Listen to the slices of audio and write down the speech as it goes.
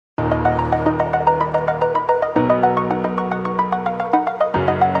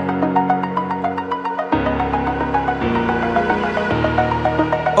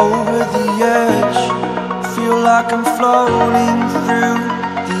like I'm floating through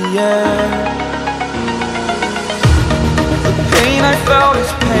the air. The pain I felt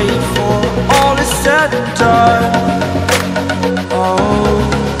is paid for, all is said and done. Oh,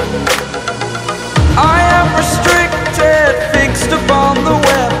 I am restricted, fixed upon the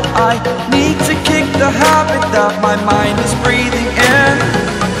web. I need to kick the habit that my mind is breathing in.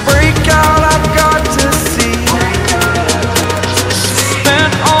 Break out, I've got to see.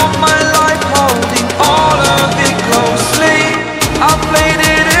 Spent all my life holding all of it closely. I played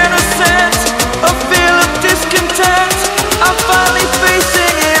it innocent, a feel of discontent. I'm finally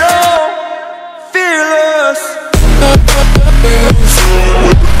facing it all, fearless.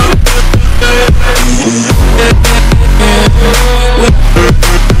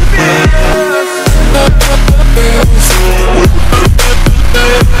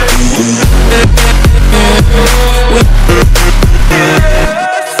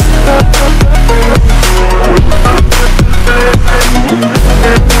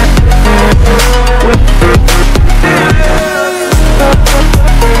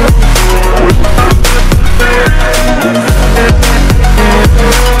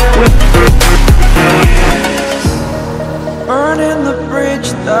 Burning the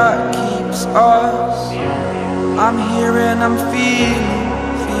bridge that keeps us. I'm here and I'm feeling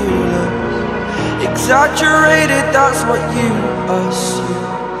fearless. Exaggerated, that's what you assume.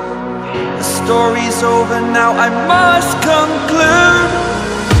 The story's over now, I must conclude.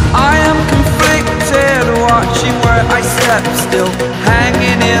 I am conflicted, watching where I step still,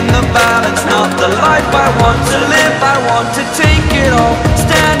 hanging in the balance. Not the life I want to live, I want to take it all.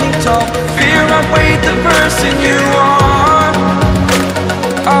 Standing tall, fear I weighed the person you are.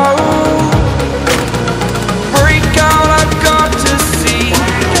 Oh, break out, I've got to see.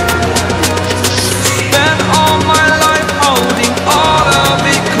 Spent all my life holding all of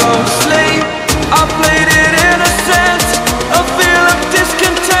it closely. I played it innocent, a feel of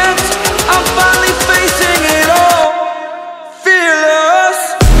discontent. I'm finally facing it all, fearless.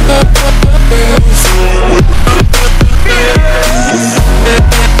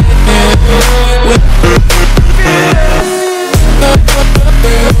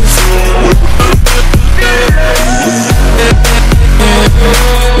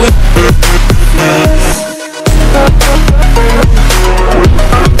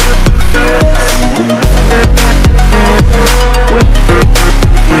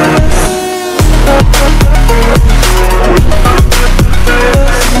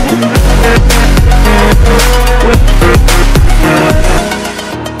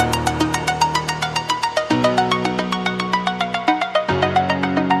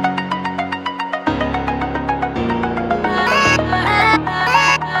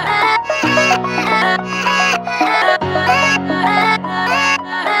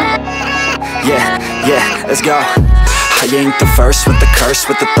 Yeah, let's go. I ain't the first with the curse,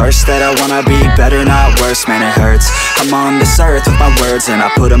 with the thirst that I wanna be better, not worse, man it hurts. I'm on this earth with my words and I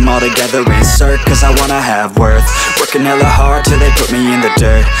put them all together, insert, cause I wanna have worth. Working hella hard till they put me in the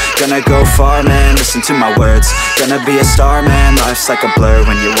dirt. Gonna go far, man, listen to my words. Gonna be a star, man, life's like a blur.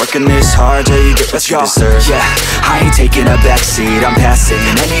 When you're working this hard till you get what you deserve. Yeah, I ain't taking a backseat, I'm passing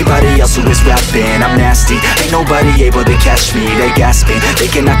anybody else who is rapping. I'm nasty, ain't nobody able to catch me. They gasping, they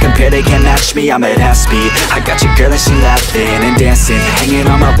cannot compare, they can't match me. I'm at half speed, I got your girl and she laughing and dancing, hanging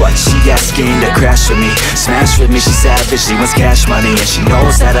on my butt, she asking to crash with me, smash with me, she savage, she wants cash money and she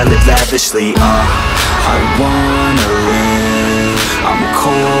knows that I live lavishly. I wanna live, I'm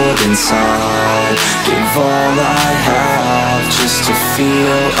cold inside, give all I have just to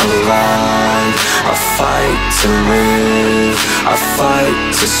feel alive. I fight to live, I fight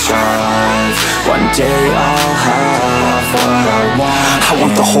to strive, one day I'll have what I want. I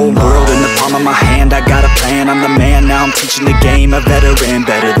want the whole world in the palm of my hand, I got a plan, I'm the man, now I'm teaching the game, a veteran,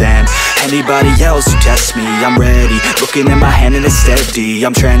 better than anybody else who tests me. I'm ready, looking in my hand and it's steady.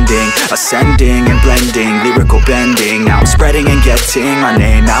 I'm trending, ascending and blending, lyrical bending. Now I'm spreading and getting my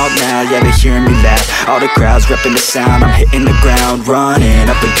name out now. Yeah, they hearing me laugh, all the crowds repping the sound. I'm hitting the ground, running,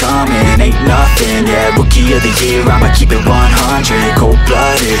 up and coming, ain't nothing. Yeah, rookie of the year, I'ma keep it 100.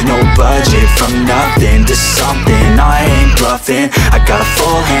 Cold-blooded, no budget, from nothing to something. I ain't bluffing, I got a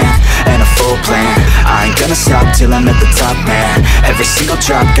full hand and a full plan. I ain't gonna stop till I'm at the top, man. Every single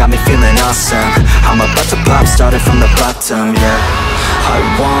drop got me feeling awesome. I'm about to pop, started from the bottom, yeah. I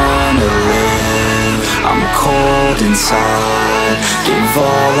wanna live, I'm cold inside, give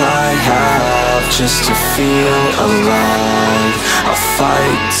all I have just to feel alive. I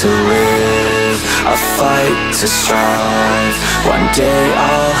fight to live, I fight to strive, one day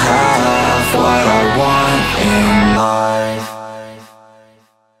I'll have